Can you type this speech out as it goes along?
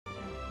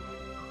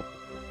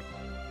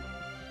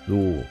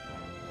So.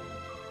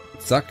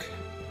 Zack.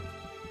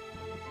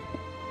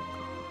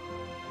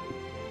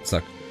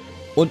 Zack.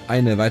 Und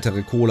eine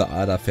weitere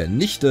Kohleader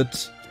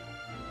vernichtet.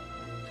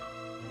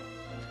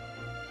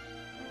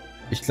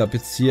 Ich glaube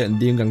jetzt hier in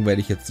dem Gang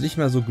werde ich jetzt nicht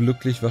mehr so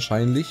glücklich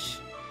wahrscheinlich.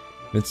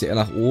 Wenn es hier eher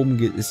nach oben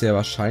geht, ist ja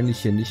wahrscheinlich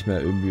hier nicht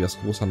mehr irgendwie was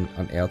groß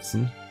an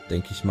Erzen.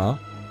 Denke ich mal.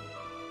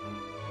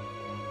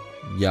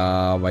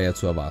 Ja, war ja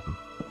zu erwarten.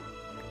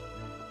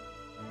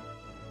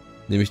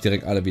 Nehme ich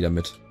direkt alle wieder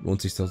mit.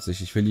 Lohnt sich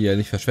tatsächlich. Ich will die ja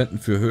nicht verschwenden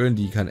für Höhlen,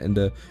 die kein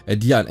Ende,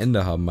 die ein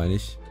Ende haben, meine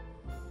ich.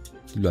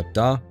 Die bleibt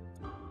da.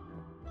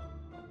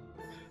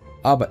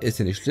 Aber ist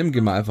ja nicht schlimm.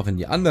 Gehen wir einfach in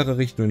die andere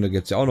Richtung. Da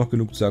gibt es ja auch noch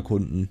genug zu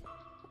erkunden.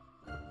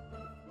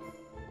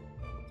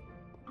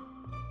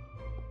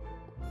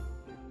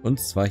 Und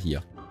zwar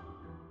hier.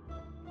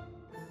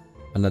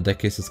 An der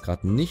Decke ist jetzt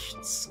gerade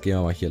nichts. Gehen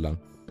wir mal hier lang.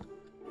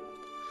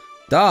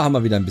 Da haben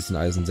wir wieder ein bisschen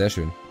Eisen. Sehr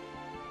schön.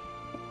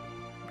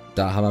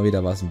 Da haben wir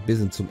wieder was ein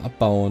bisschen zum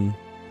Abbauen.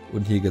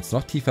 Und hier geht es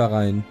noch tiefer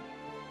rein.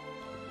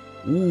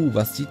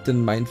 Was sieht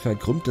denn mein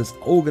verkrümmtes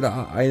Auge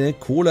da? Eine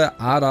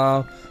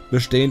Kohleader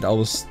bestehend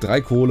aus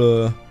 3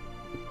 Kohle.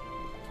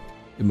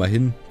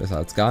 Immerhin. Besser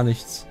als gar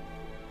nichts.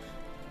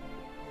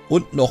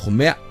 Und noch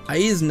mehr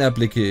Eisen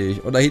erblicke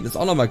ich. Und da hinten ist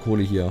auch noch mal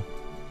Kohle hier.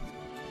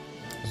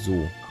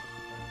 So.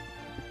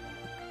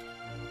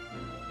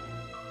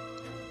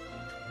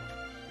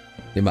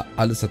 Nehmen wir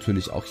alles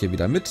natürlich auch hier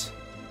wieder mit.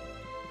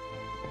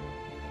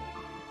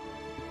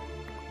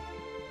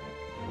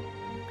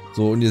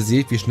 So, und ihr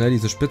seht, wie schnell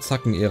diese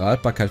Spitzhacken ihre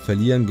Haltbarkeit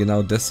verlieren.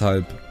 Genau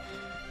deshalb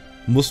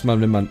muss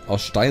man, wenn man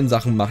aus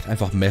Steinsachen macht,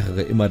 einfach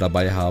mehrere immer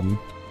dabei haben,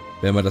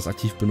 wenn man das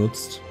aktiv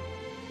benutzt.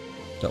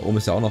 Da oben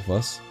ist ja auch noch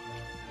was.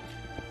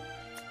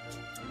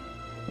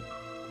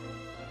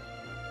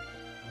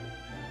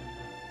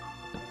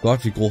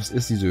 Gott, wie groß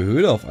ist diese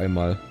Höhle auf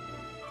einmal?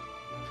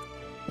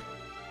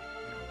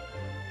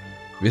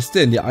 Wisst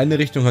ihr, in die eine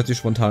Richtung hört sie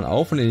spontan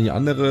auf und in die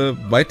andere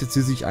weitet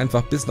sie sich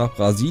einfach bis nach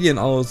Brasilien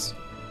aus.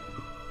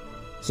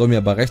 Soll mir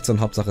aber recht sein,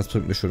 Hauptsache es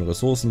bringt mir schöne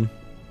Ressourcen.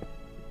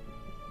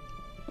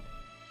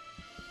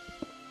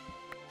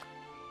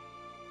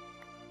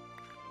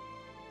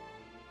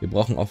 Wir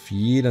brauchen auf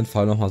jeden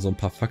Fall nochmal so ein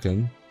paar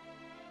Fackeln.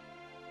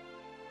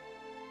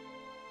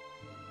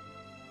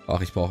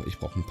 Ach, ich brauche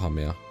ein paar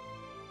mehr.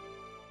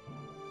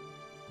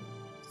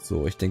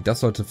 So, ich denke,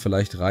 das sollte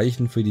vielleicht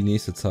reichen für die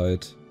nächste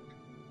Zeit.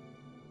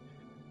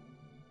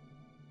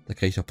 Da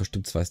kriege ich doch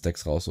bestimmt 2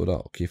 Stacks raus,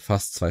 oder? Okay,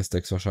 fast 2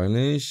 Stacks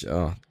wahrscheinlich.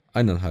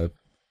 1,5.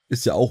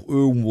 Ist ja auch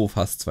irgendwo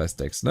fast 2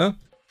 Stacks, ne?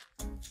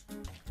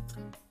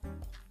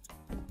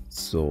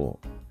 So.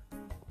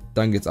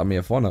 Dann geht's einmal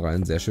hier vorne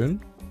rein. Sehr schön.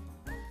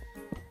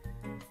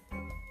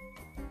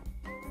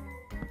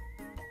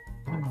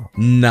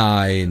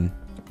 Nein.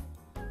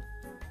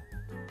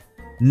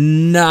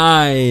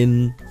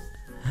 Nein.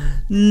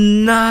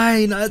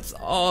 Nein, als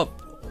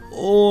ob.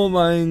 Oh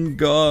mein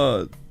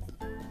Gott.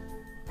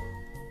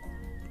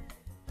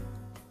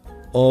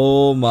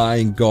 Oh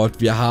mein Gott,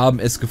 wir haben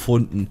es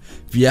gefunden.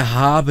 Wir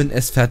haben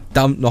es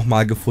verdammt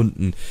nochmal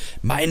gefunden.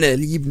 Meine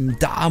lieben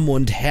Damen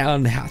und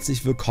Herren,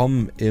 herzlich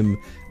willkommen im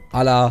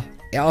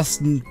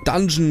allerersten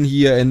Dungeon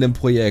hier in dem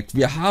Projekt.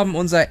 Wir haben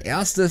unser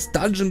erstes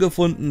Dungeon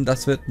gefunden.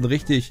 Das wird ein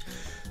richtig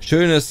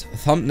schönes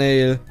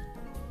Thumbnail.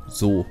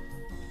 So.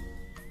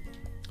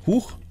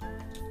 Huch.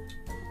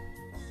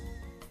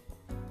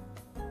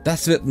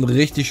 Das wird ein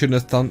richtig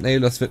schönes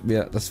Thumbnail.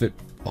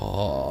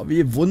 Oh,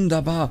 wie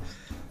wunderbar.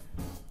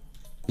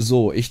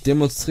 So, ich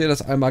demonstriere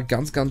das einmal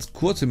ganz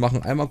kurz. Wir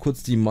machen einmal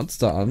kurz die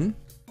Monster an.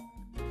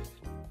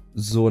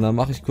 So, dann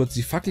mache ich kurz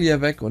die Fackel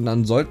hier weg und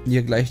dann sollten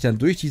hier gleich dann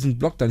durch diesen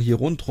Block dann hier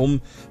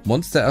rundherum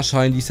Monster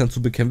erscheinen, die es dann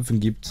zu bekämpfen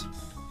gibt.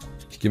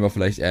 Ich gehe mal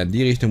vielleicht eher in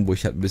die Richtung, wo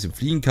ich halt ein bisschen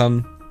fliegen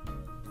kann.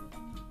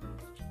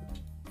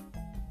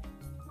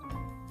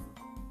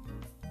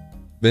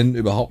 Wenn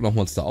überhaupt noch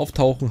Monster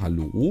auftauchen.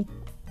 Hallo?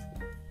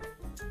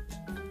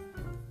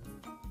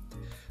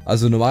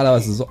 Also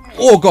normalerweise so...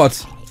 Oh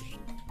Gott!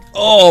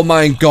 Oh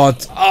mein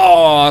Gott!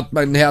 Oh, hat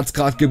mein Herz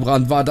gerade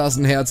gebrannt. War das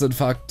ein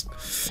Herzinfarkt?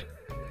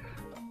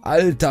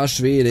 Alter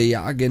Schwede,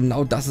 ja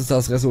genau, das ist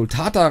das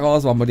Resultat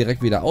daraus. Machen wir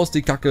direkt wieder aus,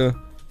 die Kacke.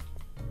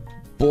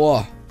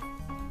 Boah.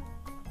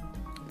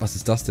 Was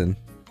ist das denn?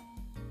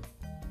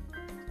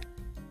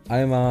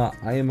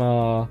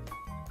 Eimer.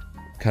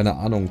 Keine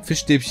Ahnung,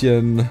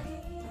 Fischstäbchen.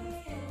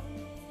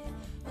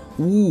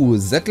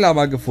 Sättler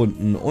mal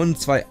gefunden. Und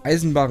 2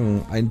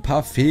 Eisenbarren, ein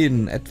paar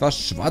Feen, etwas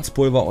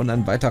Schwarzpulver und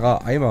ein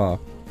weiterer Eimer.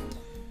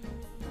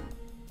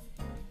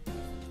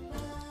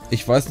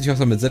 Ich weiß nicht, was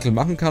man mit Sättel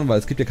machen kann, weil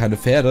es gibt ja keine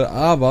Pferde,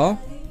 aber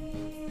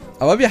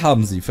wir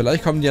haben sie.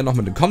 Vielleicht kommen die ja noch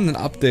mit den kommenden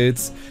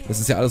Updates.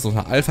 Das ist ja alles noch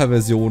eine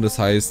Alpha-Version, das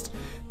heißt,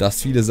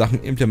 dass viele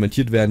Sachen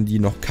implementiert werden, die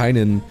noch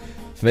keinen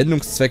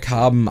Verwendungszweck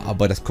haben,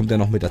 aber das kommt ja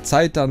noch mit der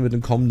Zeit dann, mit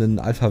den kommenden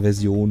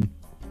Alpha-Versionen.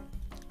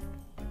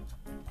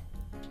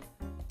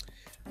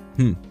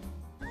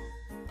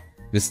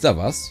 Wisst ihr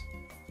was?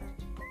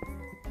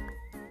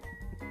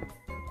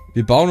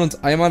 Wir bauen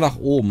uns einmal nach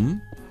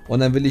oben. Und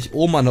dann will ich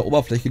oben an der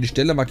Oberfläche die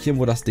Stelle markieren,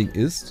 wo das Ding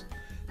ist.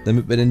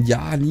 Damit wir den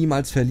Ja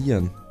niemals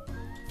verlieren.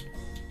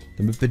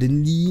 Damit wir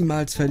den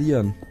niemals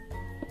verlieren.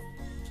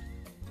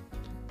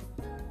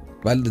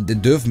 Weil,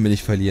 den dürfen wir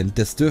nicht verlieren.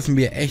 Das dürfen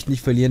wir echt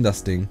nicht verlieren,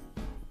 das Ding.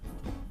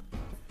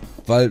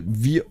 Weil,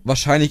 wie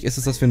wahrscheinlich ist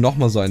es, dass wir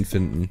nochmal so einen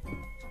finden.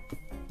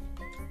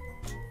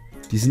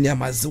 Die sind ja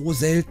mal so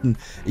selten.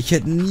 Ich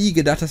hätte nie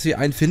gedacht, dass wir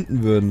einen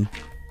finden würden.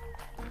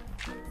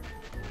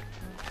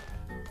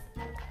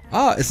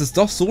 Ah, es ist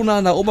doch so nah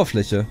an der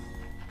Oberfläche.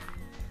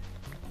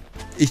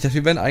 Ich dachte,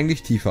 wir wären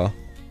eigentlich tiefer.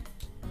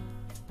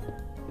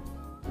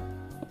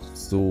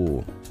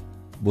 So.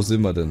 Wo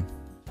sind wir denn?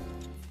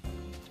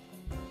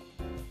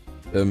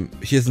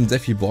 Hier sind sehr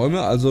viele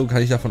Bäume, also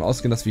kann ich davon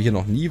ausgehen, dass wir hier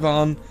noch nie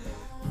waren,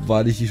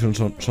 weil ich die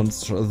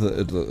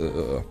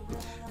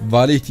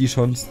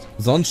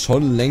sonst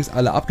schon längst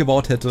alle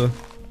abgebaut hätte.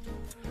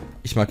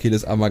 Ich markiere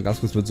das einmal ganz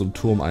kurz mit so einem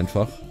Turm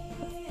einfach.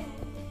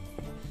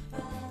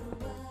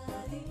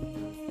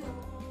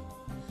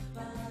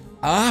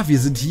 Ah, wir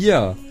sind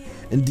hier.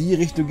 In die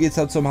Richtung geht es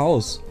halt zum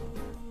Haus.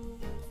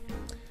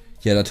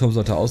 Ja, der Turm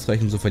sollte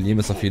ausreichen, so verlieren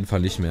wir es auf jeden Fall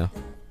nicht mehr.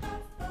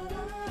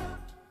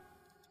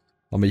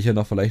 Haben wir hier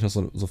noch vielleicht noch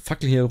so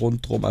Fackeln hier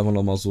rundherum, einfach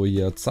nochmal so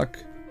hier,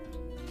 zack.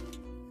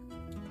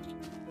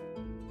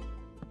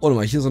 Und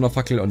mal hier so eine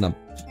Fackel und dann...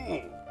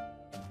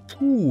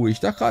 Puh,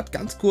 ich dachte gerade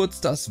ganz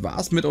kurz, das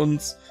war's mit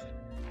uns.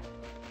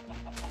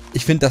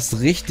 Ich finde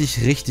das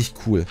richtig, richtig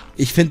cool.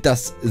 Ich finde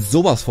das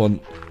sowas von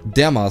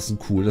dermaßen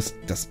cool.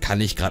 Das kann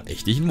ich gerade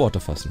echt nicht in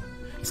Worte fassen.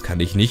 Das kann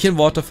ich nicht in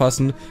Worte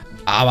fassen.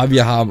 Aber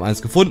wir haben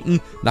eins gefunden.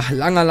 Nach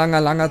langer,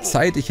 langer, langer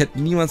Zeit. Ich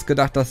hätte niemals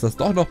gedacht, dass das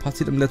doch noch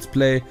passiert im Let's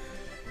Play.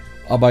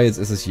 Aber jetzt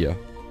ist es hier.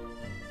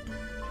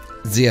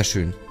 Sehr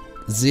schön.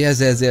 Sehr,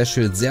 sehr, sehr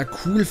schön. Sehr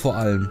cool vor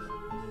allem.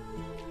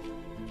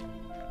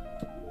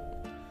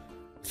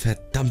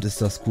 Verdammt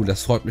ist das cool.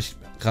 Das freut mich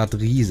gerade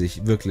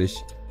riesig.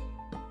 Wirklich.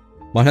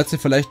 Man hört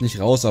es vielleicht nicht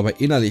raus, aber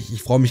innerlich,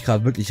 ich freue mich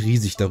gerade wirklich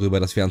riesig darüber,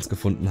 dass wir uns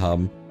gefunden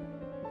haben.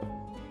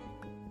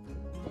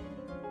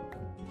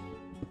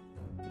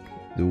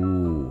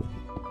 So.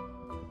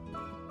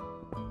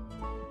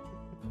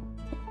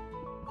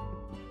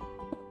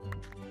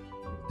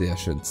 Sehr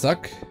schön,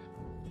 zack.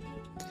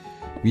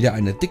 Wieder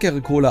eine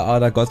dickere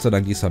Kohleader. Gott sei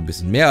Dank ist es ein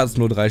bisschen mehr als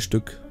nur 3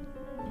 Stück.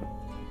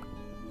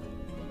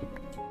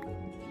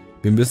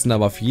 Wir müssen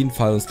aber auf jeden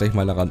Fall uns gleich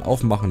mal daran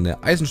aufmachen,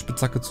 eine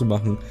Eisenspitzhacke zu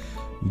machen.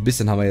 Ein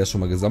bisschen haben wir jetzt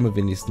schon mal gesammelt,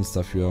 wenigstens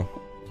dafür.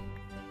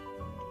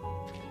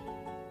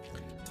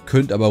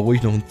 Könnte aber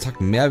ruhig noch einen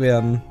Zacken mehr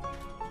werden.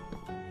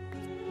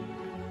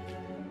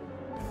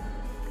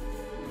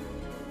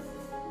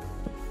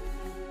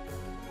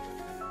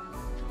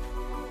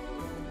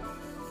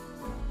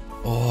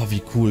 Oh,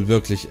 wie cool,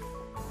 wirklich.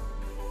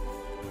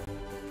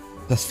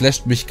 Das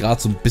flasht mich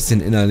gerade so ein bisschen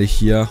innerlich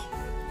hier.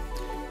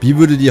 Wie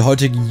würde die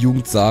heutige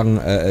Jugend sagen,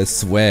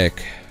 Swag.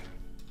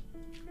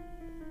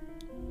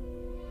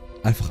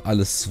 Einfach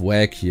alles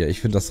Swag hier.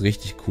 Ich finde das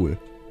richtig cool.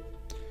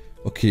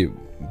 Okay,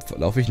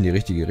 laufe ich in die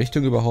richtige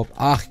Richtung überhaupt?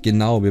 Ach,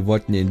 genau, wir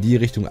wollten ja in die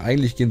Richtung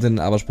eigentlich gehen, sind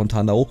aber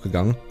spontan da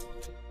hochgegangen.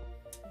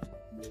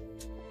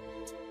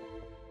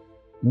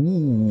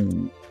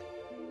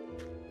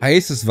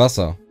 Heißes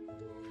Wasser.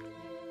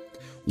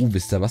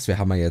 Wisst ihr was? Wir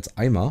haben ja jetzt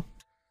Eimer.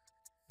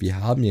 Wir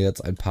haben hier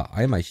jetzt ein paar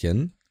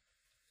Eimerchen.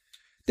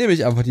 Nehme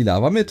ich einfach die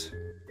Lava mit.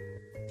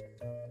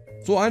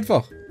 So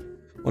einfach.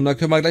 Und dann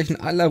können wir gleich in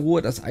aller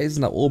Ruhe das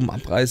Eisen da oben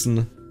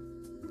abreißen.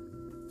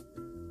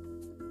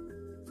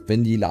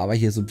 Wenn die Lava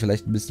hier so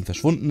vielleicht ein bisschen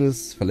verschwunden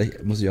ist.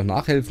 Vielleicht muss ich auch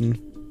nachhelfen.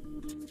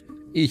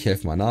 Ich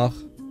helfe mal nach.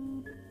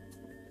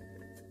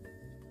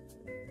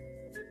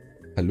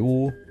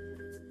 Hallo?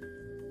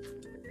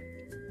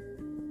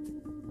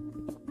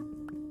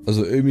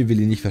 Also irgendwie will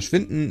die nicht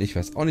verschwinden. Ich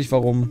weiß auch nicht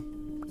warum.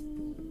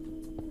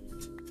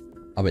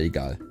 Aber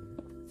egal.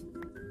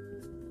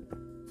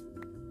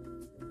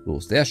 So,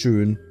 sehr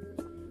schön.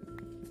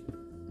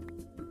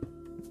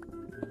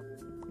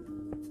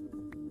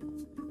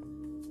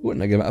 Gut,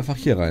 dann gehen wir einfach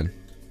hier rein.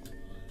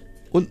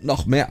 Und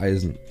noch mehr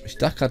Eisen. Ich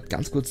dachte gerade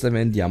ganz kurz, da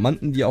wären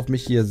Diamanten, die auf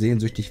mich hier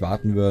sehnsüchtig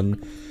warten würden.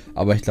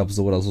 Aber ich glaube,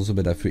 so oder so sind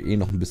wir dafür eh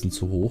noch ein bisschen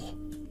zu hoch.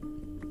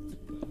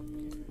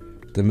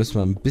 Dann müssen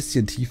wir ein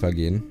bisschen tiefer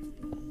gehen.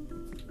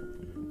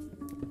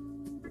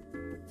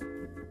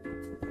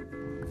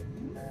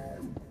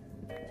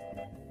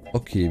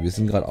 Okay, wir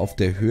sind gerade auf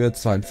der Höhe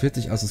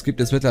 42. Also es gibt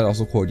jetzt mittlerweile auch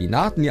so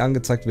Koordinaten, die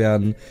angezeigt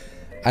werden.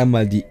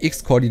 Einmal die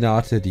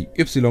X-Koordinate, die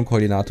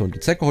Y-Koordinate und die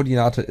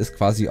Z-Koordinate ist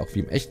quasi auch wie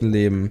im echten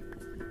Leben.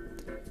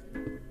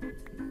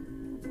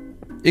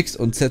 X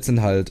und Z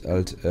sind halt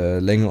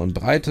Länge und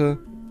Breite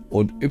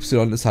und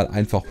Y ist halt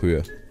einfach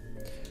Höhe.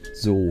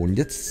 So, und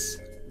jetzt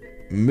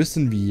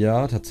müssen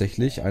wir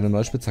tatsächlich eine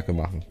neue Spitzhacke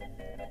machen.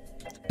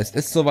 Es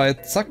ist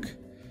soweit, zack.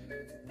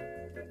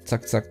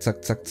 Zack, zack,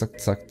 zack, zack, zack,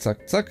 zack,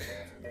 zack, zack.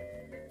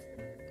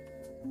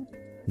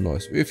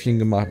 Neues Öfchen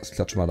gemacht, das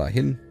klatschen wir da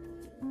hin.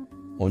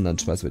 Und dann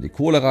schmeißen wir die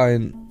Kohle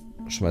rein,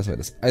 schmeißen wir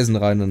das Eisen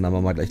rein und dann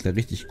machen wir gleich eine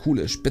richtig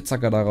coole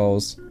Spitzhacke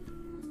daraus.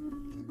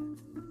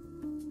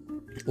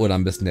 Oder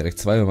am besten direkt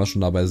 2, wenn wir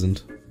schon dabei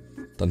sind.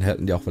 Dann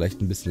hätten die auch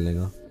vielleicht ein bisschen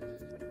länger.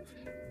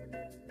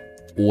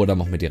 Oder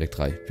machen wir direkt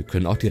 3. Wir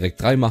können auch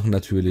direkt 3 machen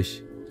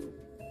natürlich.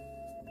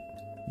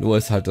 Nur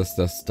ist halt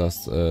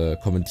das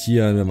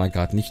Kommentieren, wenn man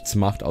gerade nichts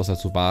macht, außer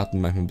zu warten,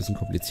 manchmal ein bisschen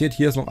kompliziert.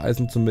 Hier ist noch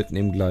Eisen zum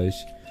Mitnehmen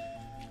gleich.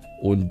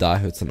 Und da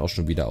hört es dann auch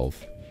schon wieder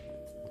auf.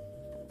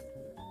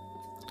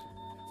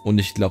 Und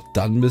ich glaube,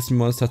 dann müssen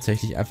wir uns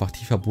tatsächlich einfach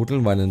tiefer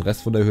buddeln, weil den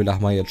Rest von der Höhle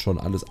haben wir jetzt schon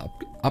alles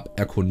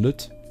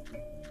aberkundet.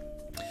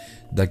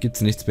 Da gibt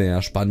es nichts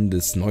mehr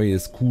Spannendes,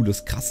 Neues,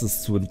 Cooles,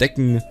 Krasses zu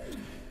entdecken.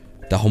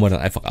 Da hauen wir dann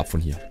einfach ab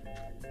von hier.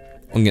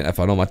 Und gehen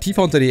einfach nochmal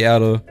tiefer unter die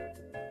Erde.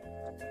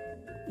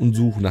 Und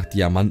suchen nach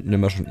Diamanten,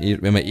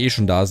 wenn wir eh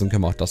schon da sind,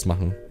 können wir auch das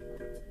machen.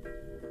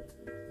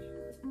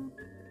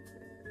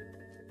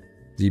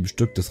 7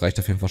 Stück, das reicht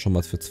auf jeden Fall schon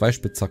mal für 2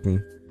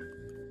 Spitzhacken.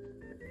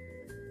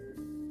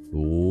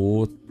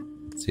 So,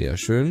 sehr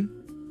schön.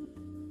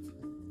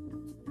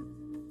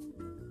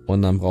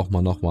 Und dann braucht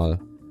man nochmal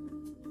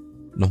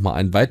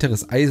ein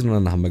weiteres Eisen und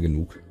dann haben wir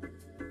genug.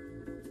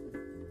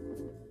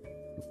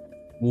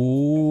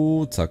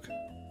 Oh, zack.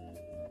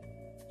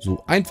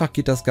 So einfach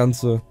geht das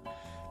Ganze.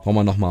 Brauchen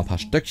wir nochmal ein paar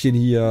Stöckchen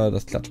hier.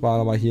 Das klatschen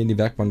wir mal hier in die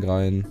Werkbank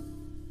rein.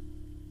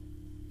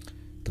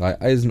 3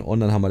 Eisen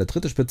und dann haben wir eine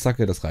 3.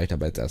 Spitzhacke. Das reicht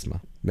aber jetzt erstmal.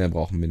 Mehr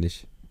brauchen wir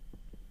nicht.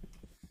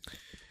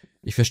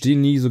 Ich verstehe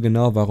nie so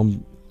genau,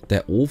 warum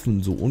der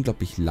Ofen so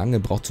unglaublich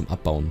lange braucht zum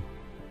Abbauen.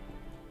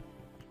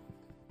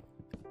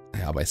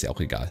 Ja, aber ist ja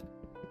auch egal.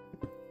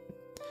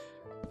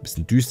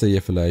 Bisschen düster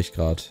hier vielleicht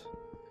gerade.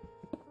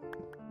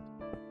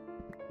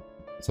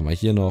 Was haben wir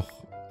hier noch?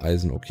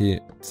 Eisen,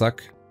 okay.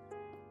 Zack.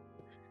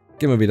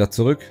 Gehen wir wieder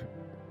zurück.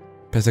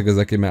 Besser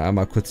gesagt, gehen wir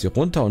einmal kurz hier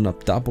runter und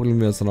ab da buddeln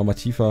wir uns dann nochmal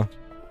tiefer.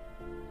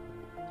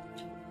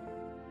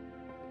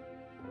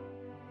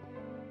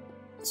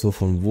 So,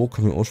 von wo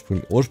kommen wir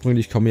ursprünglich?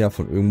 Ursprünglich kommen wir ja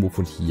von irgendwo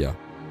von hier.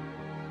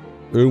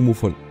 Irgendwo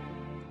von...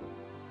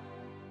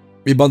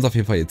 Wir bauen es auf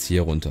jeden Fall jetzt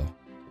hier runter.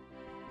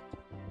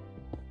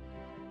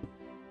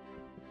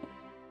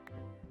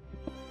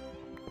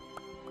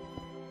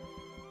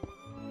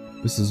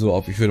 Müsste so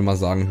auf, ich würde mal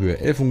sagen, Höhe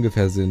 11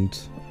 ungefähr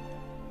sind.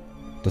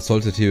 Das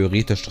sollte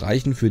theoretisch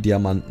reichen für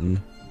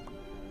Diamanten.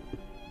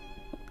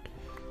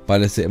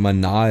 Weil es ja immer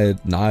nahe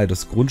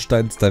des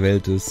Grundsteins der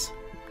Welt ist.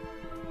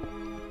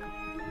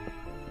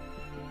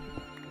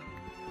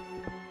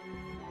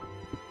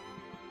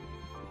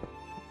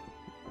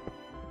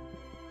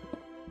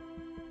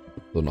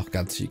 So, noch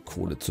ganz viel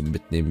Kohle zum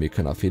Mitnehmen. Wir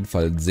können auf jeden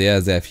Fall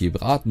sehr, sehr viel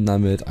braten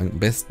damit. Am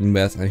besten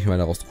wäre es eigentlich, wenn man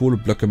daraus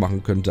Kohleblöcke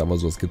machen könnte. Aber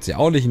sowas gibt es ja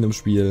auch nicht in dem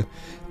Spiel.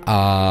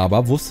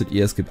 Aber wusstet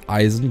ihr, es gibt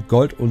Eisen,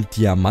 Gold und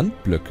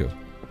Diamantblöcke.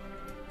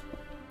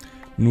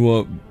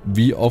 Nur,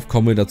 wie oft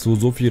kommen wir dazu,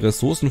 so viele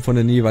Ressourcen von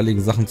den jeweiligen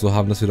Sachen zu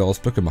haben, dass wir daraus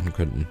Blöcke machen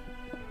könnten?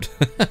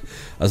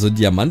 Also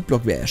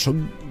Diamantblock wäre ja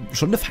schon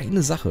eine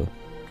feine Sache.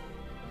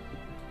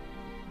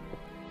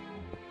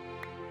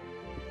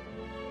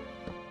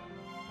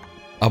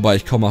 Aber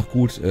ich komme auch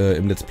gut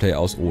im Let's Play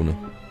aus ohne.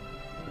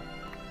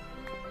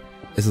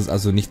 Es ist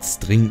also nichts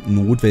dringend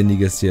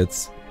Notwendiges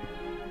jetzt.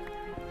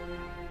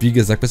 Wie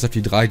gesagt, bis auf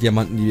die 3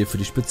 Diamanten, die wir für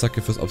die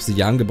Spitzhacke fürs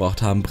Obsidian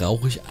gebraucht haben,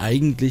 brauche ich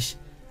eigentlich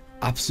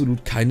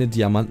absolut keine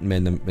Diamanten mehr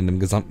in dem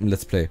gesamten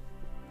Let's Play.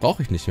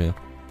 Brauche ich nicht mehr.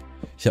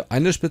 Ich habe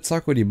eine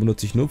Spitzhacke, die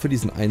benutze ich nur für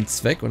diesen einen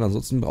Zweck und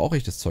ansonsten brauche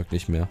ich das Zeug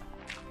nicht mehr.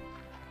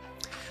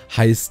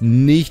 Heißt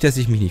nicht, dass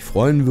ich mich nicht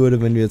freuen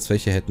würde, wenn wir jetzt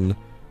welche hätten.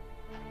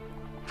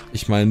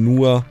 Ich meine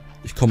nur,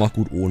 ich komme auch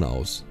gut ohne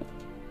aus.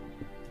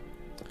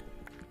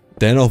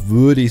 Dennoch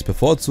würde ich es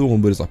bevorzugen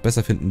und würde es auch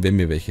besser finden, wenn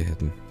wir welche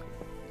hätten.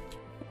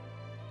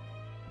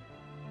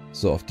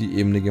 So, auf die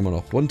Ebene gehen wir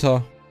noch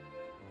runter.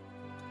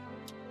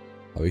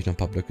 Habe ich noch ein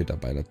paar Blöcke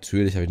dabei?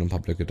 Natürlich habe ich noch ein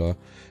paar Blöcke da.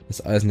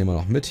 Das Eisen nehmen wir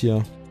noch mit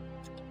hier.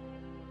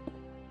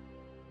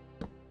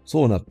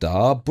 So, und ab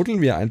da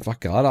buddeln wir einfach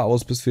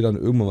geradeaus, bis wir dann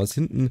irgendwann was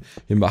hinten.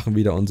 Wir machen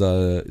wieder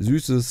unser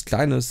süßes,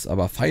 kleines,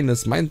 aber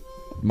feines, wer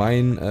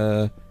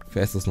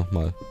ist das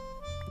nochmal?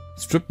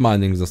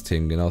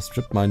 Strip-Mining-System, genau,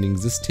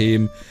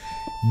 Strip-Mining-System,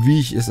 wie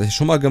ich es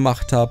schon mal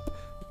gemacht habe,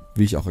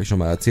 wie ich auch euch schon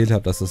mal erzählt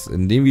habe, dass es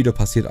in dem Video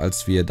passiert,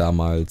 als wir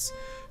damals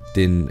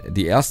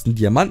die ersten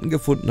Diamanten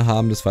gefunden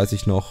haben, das weiß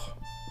ich noch.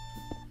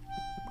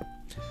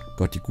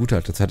 Gott, die gute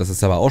alte Zeit, das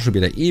ist aber auch schon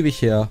wieder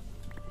ewig her.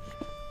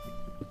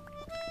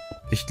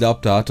 Ich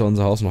glaube, da hatte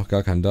unser Haus noch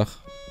gar kein Dach.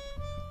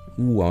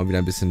 Haben wir wieder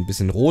ein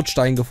bisschen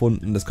Rotstein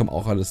gefunden, das kommt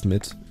auch alles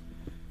mit.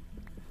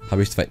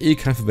 Habe ich zwar eh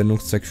keinen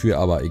Verwendungszweck für,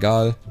 aber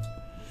egal.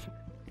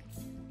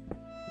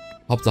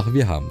 Hauptsache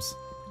wir haben's.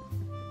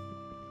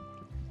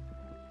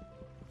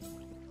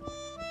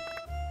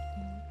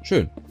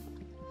 Schön.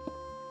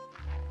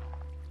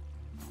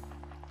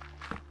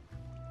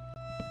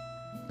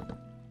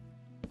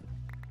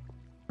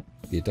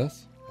 Geht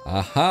das?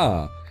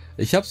 Aha.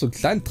 Ich habe so einen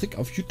kleinen Trick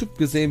auf YouTube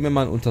gesehen, wenn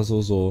man unter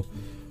so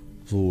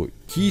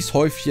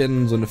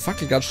Kieshäufchen so eine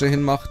Fackel ganz schnell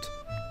hinmacht,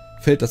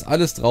 fällt das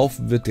alles drauf,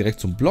 wird direkt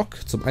zum Block,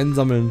 zum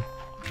Einsammeln.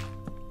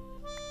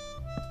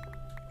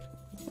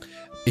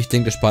 Ich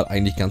denke, das spart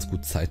eigentlich ganz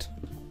gut Zeit.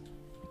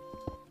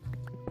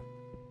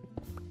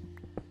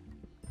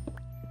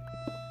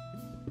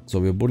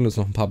 So, wir buddeln jetzt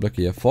noch ein paar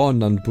Blöcke hier vor und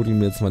dann buddeln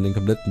wir jetzt mal den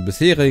kompletten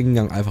bisherigen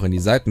Gang einfach in die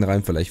Seiten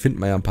rein. Vielleicht finden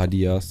wir ja ein paar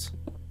Dias.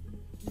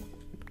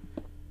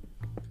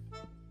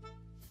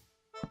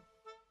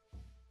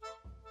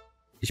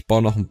 Ich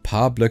baue noch ein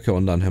paar Blöcke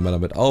und dann hören wir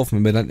damit auf.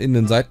 Wenn wir dann in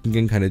den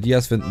Seitengängen keine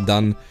Dias finden,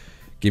 dann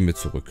gehen wir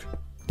zurück.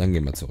 Dann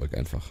gehen wir zurück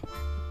einfach.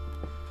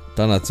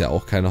 Dann hat es ja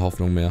auch keine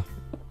Hoffnung mehr.